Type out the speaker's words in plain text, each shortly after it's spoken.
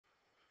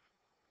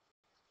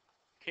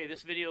Okay,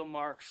 this video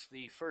marks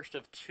the first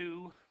of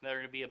two that are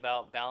going to be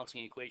about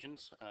balancing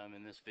equations.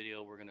 In this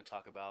video, we're going to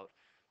talk about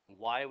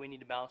why we need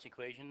to balance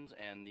equations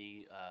and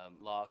the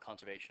law of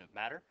conservation of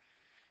matter,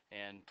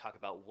 and talk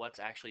about what's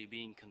actually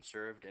being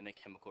conserved in a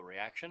chemical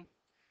reaction.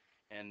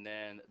 And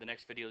then the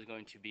next video is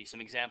going to be some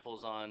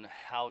examples on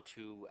how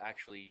to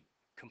actually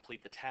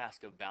complete the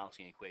task of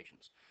balancing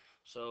equations.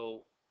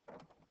 So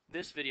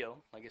this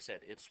video, like I said,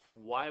 it's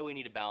why we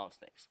need to balance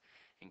things.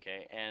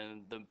 Okay,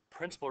 and the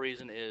principal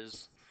reason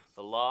is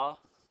the law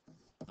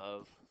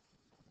of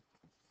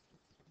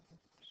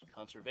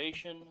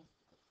conservation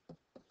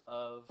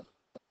of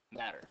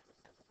matter.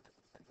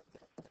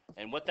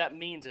 And what that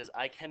means is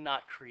I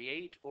cannot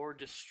create or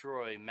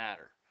destroy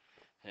matter.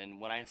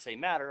 And when I say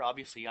matter,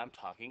 obviously I'm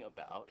talking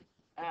about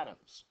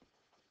atoms.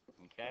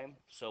 Okay?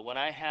 So when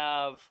I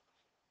have,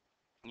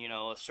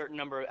 a certain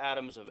number of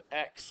atoms of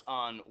X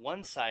on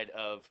one side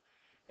of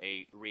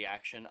a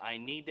reaction, I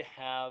need to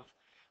have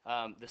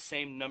the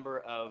same number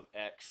of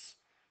X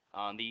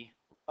on the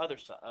other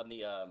side, on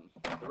the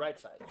right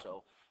side.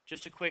 So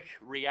just a quick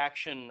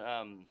reaction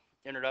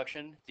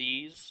introduction.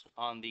 These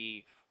on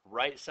the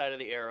right side of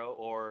the arrow,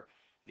 or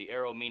the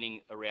arrow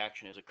meaning a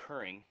reaction is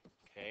occurring.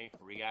 Okay,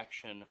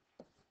 reaction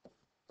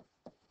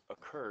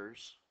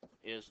occurs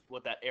is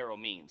what that arrow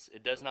means.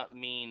 It does not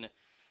mean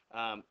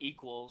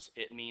equals.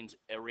 It means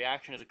a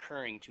reaction is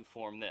occurring to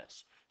form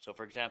this. So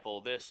for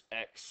example, this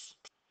X,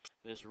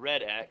 this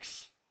red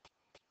X,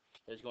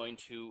 is going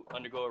to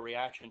undergo a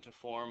reaction to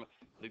form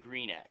the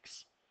green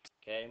X.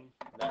 Okay,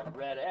 that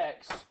red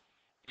X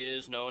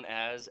is known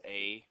as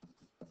a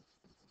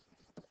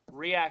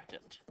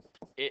reactant.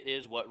 It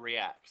is what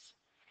reacts.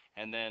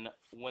 And then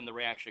when the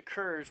reaction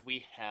occurs,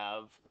 we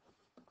have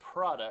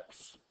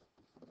products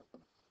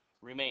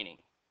remaining.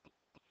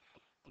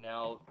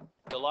 Now,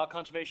 the law of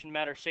conservation of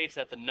matter states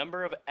that the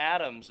number of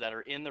atoms that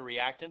are in the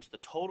reactants, the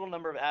total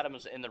number of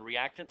atoms in the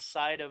reactant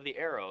side of the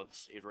arrow,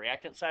 the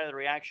reactant side of the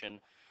reaction,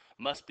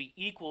 must be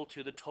equal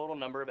to the total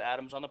number of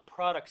atoms on the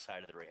product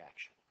side of the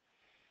reaction.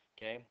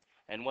 Okay?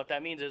 And what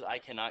that means is I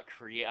cannot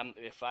create,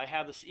 if I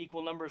have this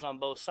equal numbers on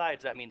both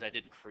sides, that means I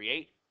didn't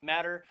create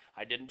matter,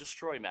 I didn't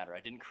destroy matter. I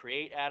didn't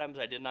create atoms,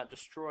 I did not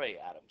destroy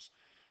atoms.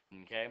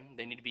 Okay?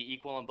 They need to be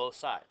equal on both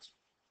sides.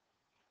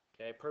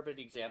 Okay, perfect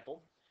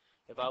example.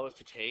 If I was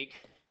to take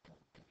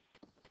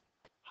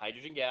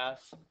hydrogen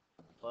gas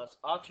plus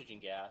oxygen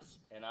gas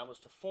and I was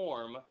to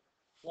form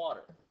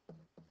water.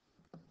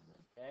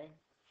 Okay?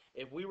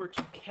 If we were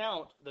to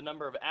count the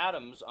number of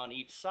atoms on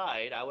each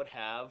side, I would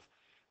have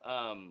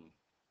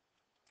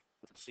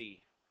let's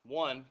see,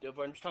 I'm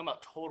just talking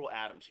about total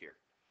atoms here.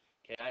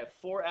 Okay, I have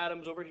 4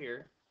 atoms over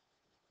here,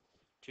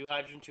 2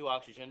 hydrogen, 2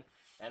 oxygen,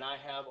 and I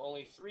have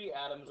only 3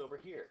 atoms over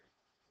here.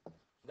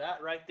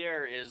 That right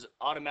there is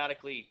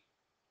automatically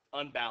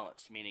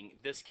unbalanced, meaning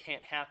this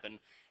can't happen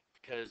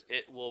because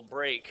it will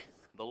break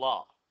the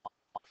law.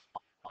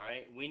 All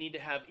right, we need to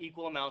have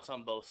equal amounts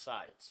on both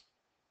sides.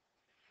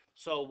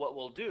 So what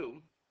we'll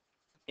do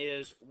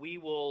is we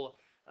will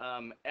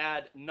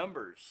add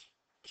numbers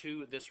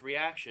to this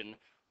reaction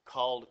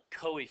called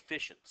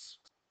coefficients.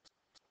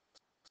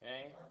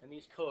 Okay, and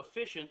these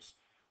coefficients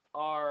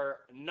are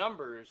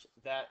numbers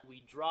that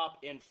we drop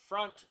in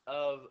front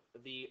of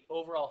the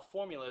overall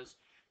formulas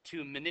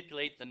to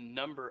manipulate the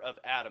number of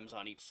atoms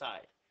on each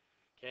side.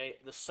 Okay,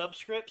 the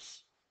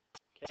subscripts,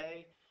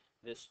 okay,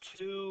 this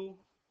 2,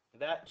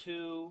 that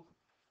 2,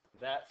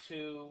 that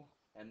 2,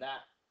 and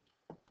that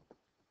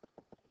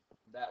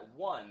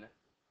 1,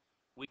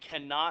 we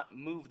cannot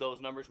move those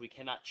numbers, we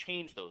cannot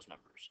change those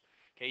numbers.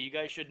 Okay, you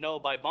guys should know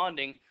by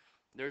bonding,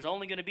 there's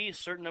only going to be a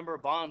certain number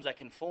of bonds that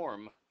can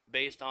form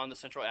based on the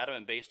central atom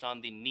and based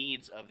on the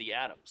needs of the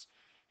atoms.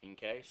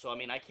 Okay, so I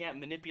mean, I can't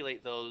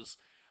manipulate those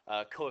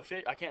I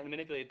can't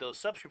manipulate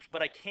those subscripts,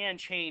 but I can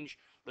change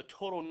the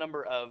total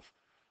number of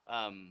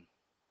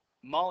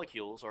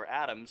molecules or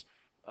atoms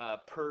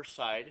per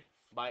side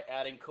by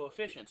adding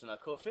coefficients. And the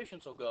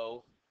coefficients will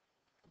go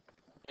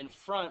in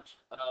front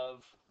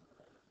of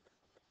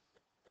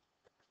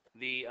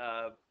the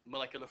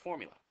molecular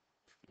formula.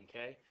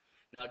 Okay,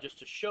 now just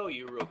to show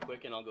you real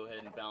quick, and I'll go ahead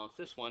and balance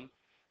this one.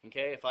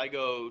 Okay, if I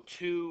go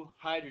 2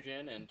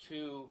 hydrogen and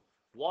 2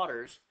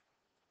 waters,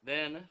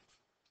 then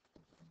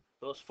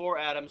those 4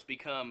 atoms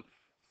become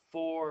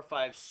 4,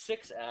 5,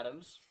 6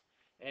 atoms,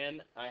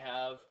 and I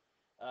have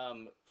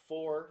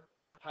 4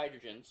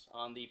 hydrogens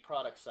on the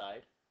product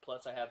side,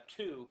 plus I have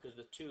 2, because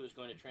the 2 is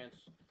going to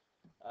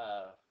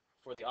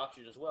for the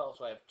oxygen as well,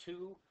 so I have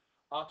 2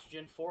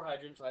 oxygen, 4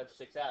 hydrogens, so I have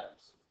 6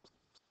 atoms.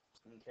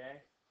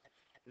 Okay,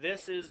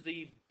 this is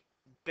the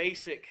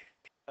basic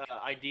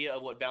idea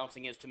of what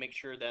balancing is, to make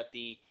sure that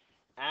the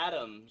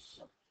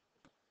atoms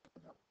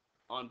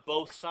on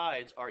both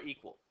sides are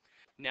equal.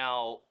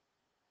 Now,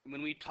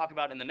 when we talk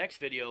about in the next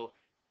video,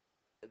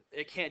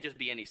 it can't just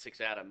be any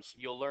 6 atoms.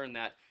 You'll learn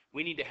that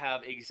we need to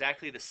have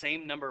exactly the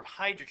same number of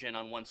hydrogen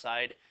on one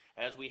side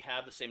as we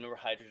have the same number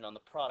of hydrogen on the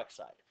product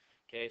side.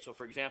 Okay, so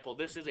for example,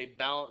 this is a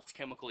balanced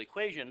chemical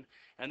equation,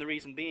 and the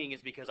reason being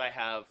is because I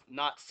have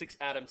not 6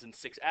 atoms and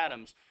 6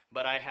 atoms,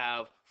 but I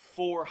have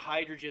 4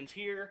 hydrogens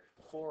here,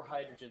 4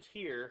 hydrogens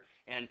here,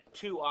 and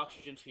 2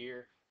 oxygens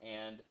here,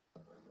 and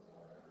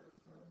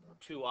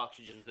 2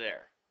 oxygens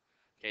there.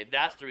 Okay,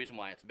 that's the reason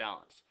why it's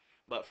balanced.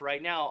 But for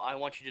right now, I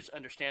want you to just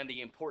understand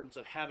the importance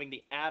of having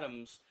the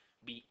atoms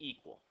be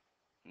equal.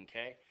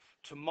 Okay?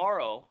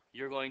 Tomorrow,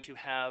 you're going to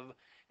have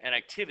an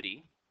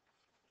activity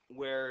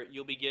where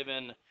you'll be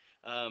given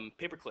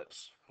paper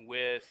clips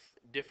with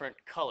different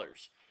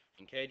colors.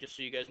 Okay, just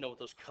so you guys know what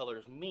those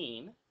colors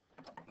mean.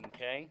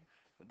 Okay,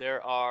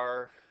 there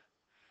are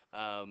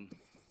not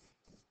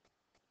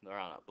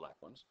black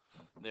ones.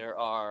 There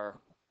are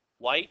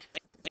white,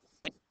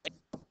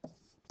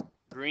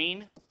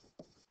 green,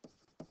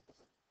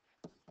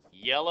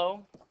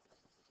 yellow.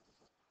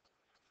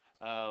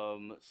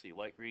 Let's see,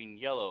 white, green,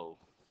 yellow,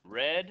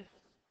 red,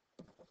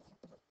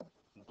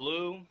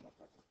 blue,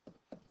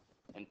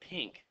 and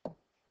pink.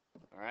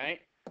 All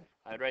right,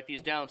 I'd write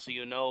these down so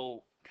you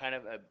know, kind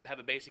of have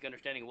a basic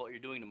understanding of what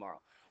you're doing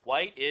tomorrow.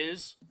 White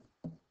is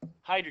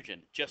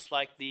hydrogen, just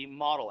like the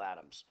model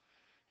atoms,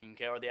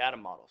 okay, or the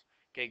atom models.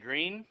 Okay,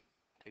 green,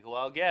 take a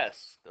wild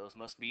guess. Those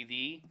must be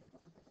the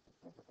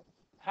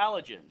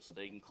halogens.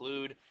 They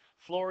include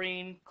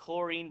fluorine,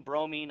 chlorine,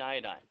 bromine,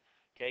 iodine.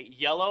 Okay,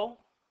 yellow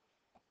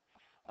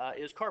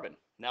is carbon.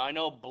 Now I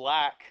know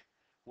black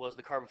was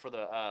the carbon for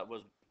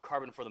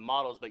the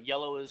models, but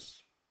yellow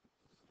is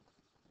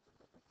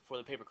for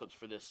the paper clips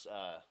for this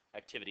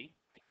activity.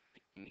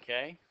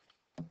 Okay.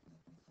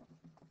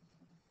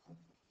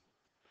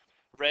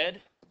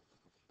 Red,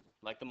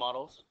 like the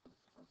models,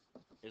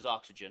 is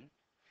oxygen.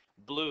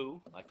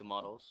 Blue, like the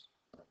models,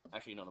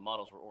 actually no, the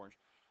models were orange.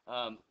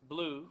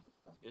 Blue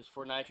is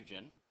for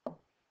nitrogen.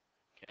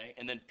 Okay,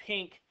 and then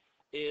pink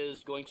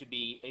is going to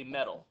be a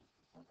metal.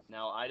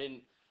 Now I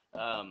didn't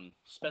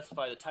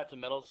specify the types of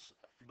metals,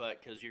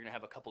 but because you're going to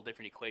have a couple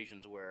different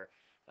equations where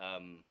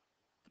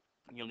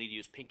you'll need to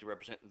use pink to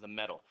represent the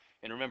metal.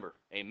 And remember,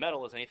 a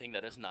metal is anything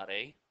that is not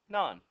a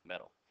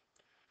non-metal.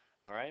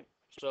 All right.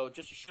 So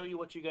just to show you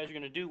what you guys are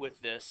going to do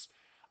with this,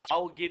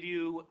 I'll give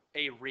you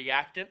a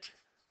reactant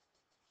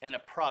and a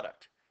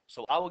product.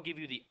 So I will give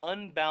you the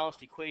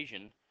unbalanced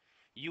equation.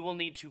 You will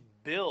need to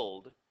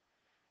build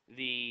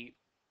the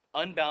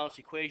unbalanced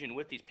equation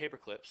with these paper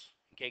clips.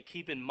 Okay,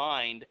 keep in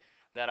mind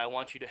that I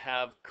want you to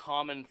have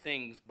common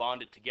things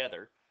bonded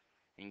together,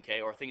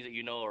 okay, or things that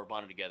you know are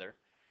bonded together,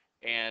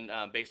 and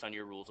based on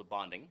your rules of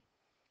bonding.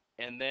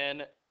 And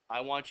then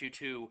I want you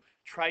to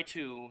try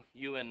to,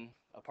 you and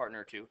a partner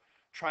or two,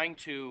 trying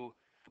to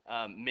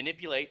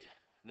manipulate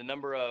the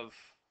number of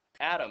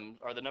atoms,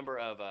 or the number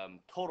of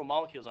total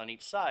molecules on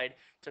each side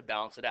to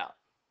balance it out.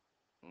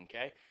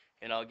 Okay?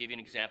 And I'll give you an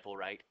example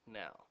right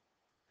now.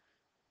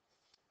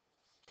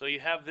 So you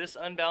have this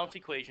unbalanced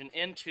equation,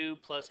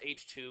 N2 plus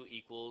H2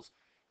 equals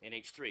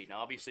NH3.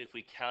 Now obviously if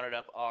we counted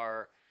up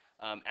our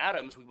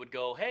atoms, we would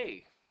go,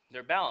 hey,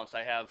 they're balanced.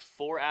 I have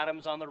 4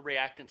 atoms on the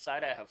reactant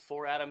side, I have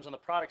 4 atoms on the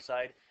product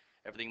side,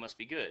 everything must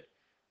be good.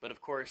 But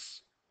of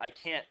course, I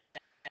can't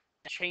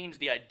change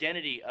the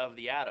identity of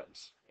the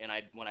atoms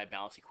when I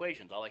balance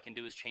equations. All I can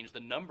do is change the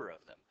number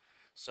of them.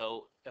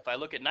 So if I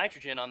look at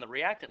nitrogen on the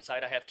reactant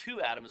side, I have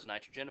 2 atoms of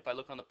nitrogen. If I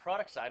look on the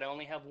product side, I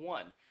only have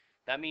 1.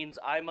 That means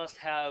I must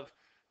have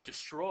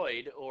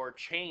destroyed or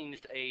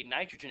changed a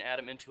nitrogen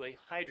atom into a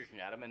hydrogen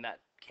atom, and that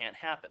can't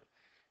happen.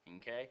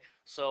 Okay,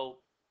 so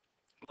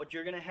what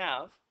you're going to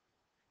have,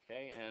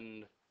 okay,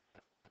 and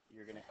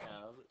you're going to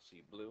have, let's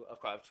see, blue. Of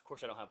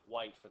course, I don't have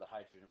white for the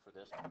hydrogen for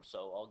this,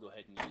 so I'll go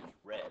ahead and use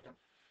red.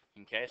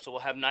 Okay, so we'll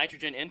have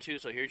nitrogen N2.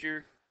 So here's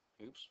your,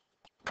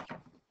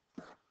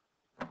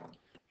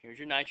 here's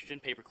your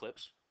nitrogen paper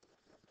clips.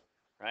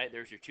 Right,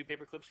 there's your 2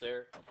 paper clips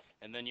there,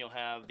 and then you'll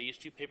have these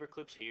 2 paper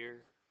clips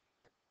here.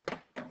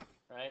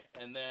 Right,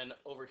 and then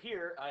over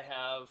here I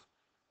have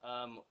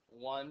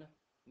 1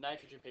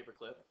 nitrogen paper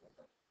clip,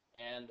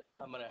 and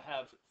I'm going to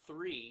have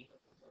 3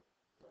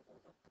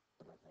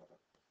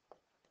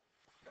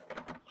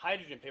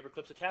 hydrogen paper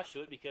clips attached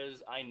to it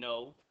because I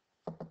know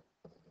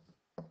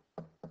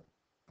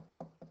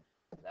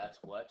that's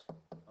what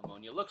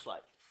ammonia looks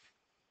like.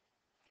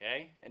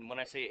 Okay, and when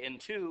I say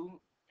N2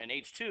 and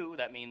H2,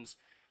 that means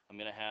I'm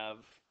going to have,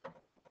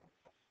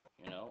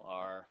 you know,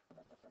 our,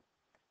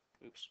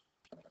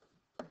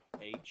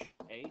 H,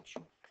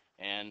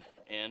 and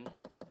N,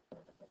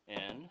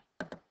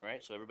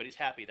 right? So everybody's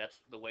happy.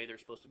 That's the way they're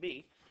supposed to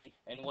be.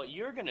 And what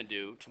you're going to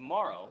do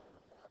tomorrow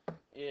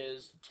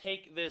is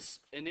take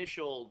this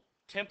initial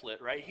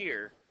template right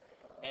here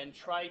and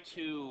try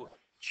to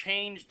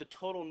change the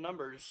total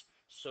numbers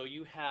so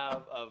you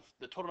have of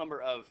the total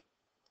number of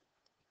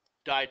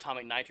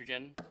diatomic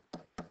nitrogen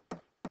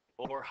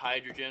or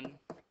hydrogen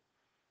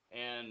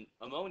and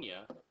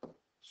ammonia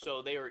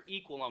so they are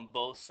equal on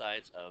both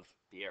sides of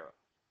the arrow.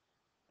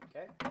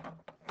 Okay?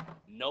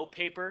 No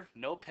paper,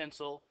 no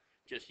pencil,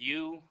 just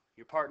you,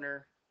 your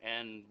partner,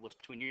 and what's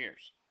between your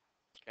ears.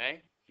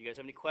 Okay? If you guys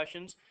have any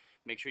questions,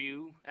 make sure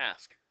you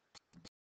ask.